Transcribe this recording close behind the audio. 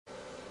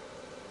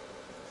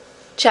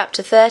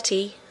Chapter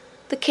 30.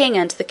 The King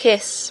and the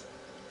Kiss.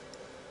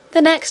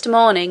 The next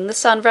morning the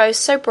sun rose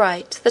so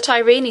bright that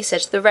Irene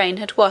said the rain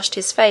had washed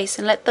his face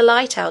and let the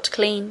light out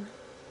clean.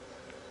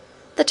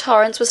 The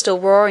torrents were still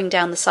roaring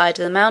down the side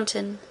of the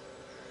mountain,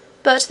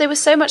 but they were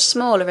so much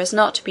smaller as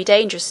not to be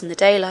dangerous in the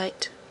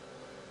daylight.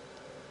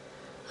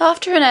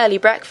 After an early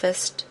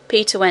breakfast,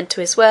 Peter went to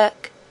his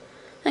work,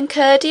 and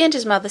Curdie and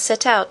his mother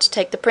set out to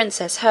take the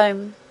princess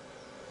home.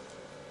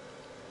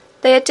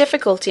 They had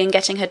difficulty in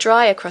getting her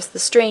dry across the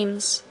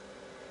streams,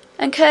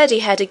 and Curdie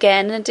had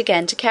again and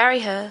again to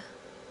carry her,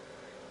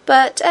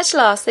 but at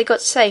last they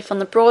got safe on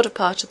the broader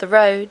part of the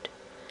road,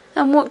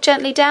 and walked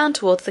gently down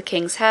towards the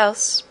king's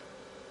house.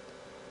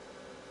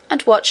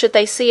 And what should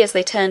they see as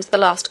they turned the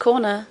last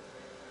corner,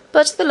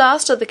 but the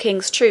last of the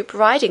king's troop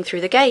riding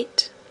through the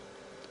gate.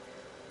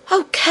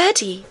 "Oh,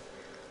 Curdie!"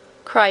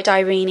 cried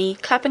Irene,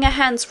 clapping her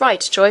hands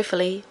right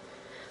joyfully.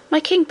 "My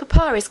king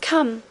papa is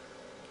come!"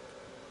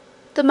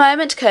 The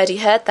moment Curdie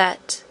heard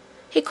that,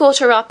 he caught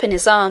her up in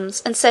his arms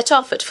and set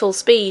off at full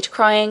speed,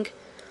 crying,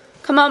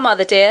 "Come on,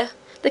 mother dear!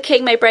 The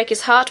king may break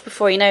his heart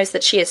before he knows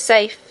that she is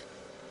safe."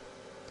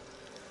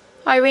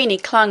 Irene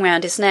clung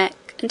round his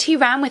neck, and he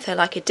ran with her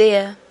like a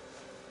deer.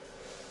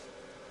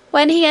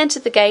 When he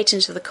entered the gate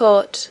into the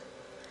court,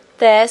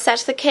 there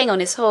sat the king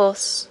on his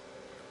horse,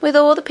 with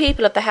all the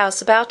people of the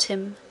house about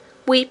him,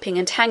 weeping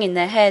and hanging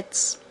their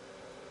heads.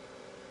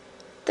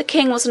 The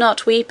king was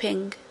not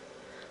weeping,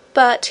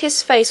 but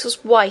his face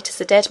was white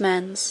as a dead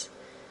man's,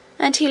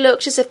 and he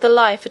looked as if the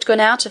life had gone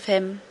out of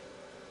him.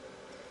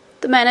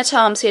 The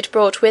men-at-arms he had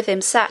brought with him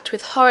sat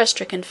with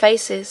horror-stricken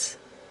faces,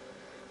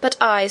 but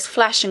eyes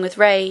flashing with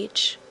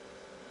rage,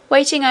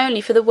 waiting only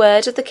for the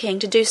word of the king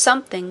to do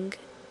something,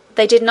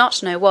 they did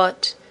not know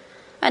what,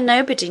 and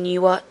nobody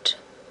knew what.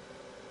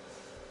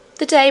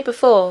 The day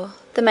before,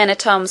 the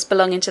men-at-arms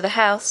belonging to the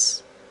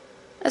house,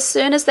 as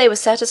soon as they were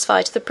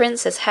satisfied the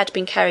princess had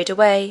been carried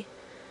away,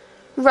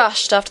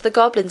 rushed after the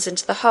goblins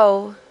into the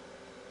hole,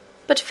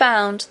 but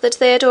found that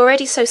they had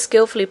already so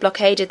skilfully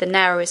blockaded the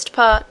narrowest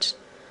part,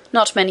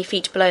 not many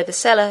feet below the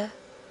cellar,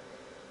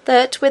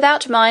 that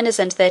without miners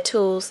and their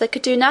tools they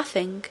could do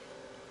nothing.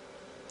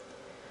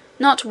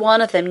 Not one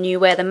of them knew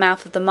where the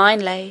mouth of the mine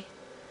lay,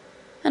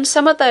 and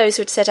some of those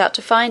who had set out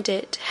to find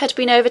it had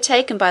been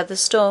overtaken by the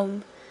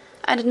storm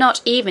and had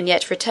not even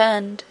yet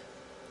returned.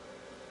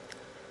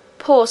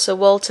 Poor Sir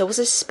Walter was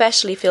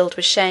especially filled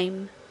with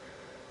shame,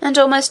 and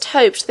almost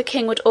hoped the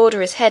king would order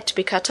his head to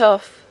be cut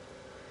off,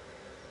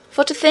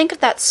 for to think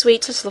of that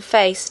sweet little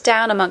face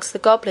down amongst the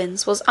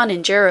goblins was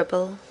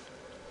unendurable.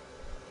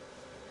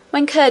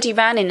 When Curdie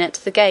ran in at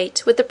the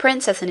gate with the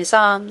princess in his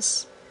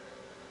arms,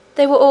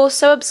 they were all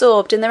so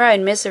absorbed in their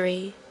own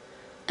misery,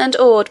 and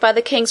awed by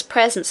the king's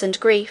presence and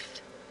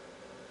grief,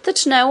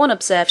 that no one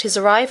observed his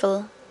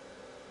arrival.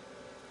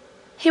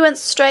 He went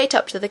straight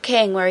up to the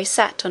king where he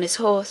sat on his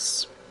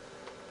horse.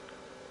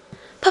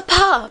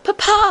 "Papa!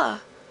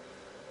 Papa!"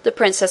 the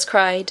princess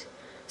cried,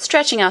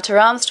 stretching out her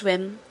arms to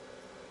him.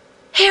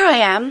 "Here I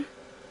am!"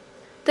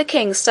 The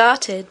king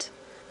started.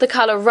 The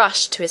colour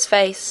rushed to his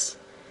face.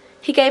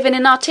 He gave an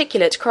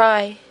inarticulate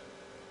cry.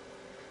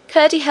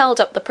 Curdie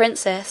held up the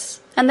princess,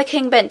 and the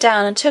king bent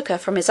down and took her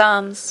from his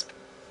arms.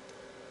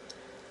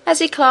 As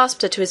he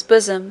clasped her to his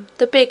bosom,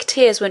 the big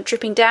tears went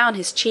dripping down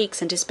his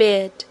cheeks and his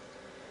beard,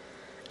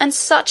 and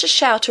such a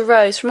shout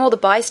arose from all the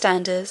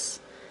bystanders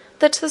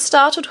that the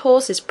startled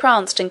horses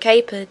pranced and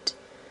capered,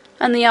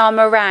 and the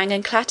armour rang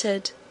and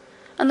clattered,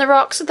 and the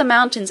rocks of the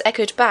mountains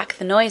echoed back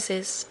the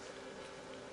noises.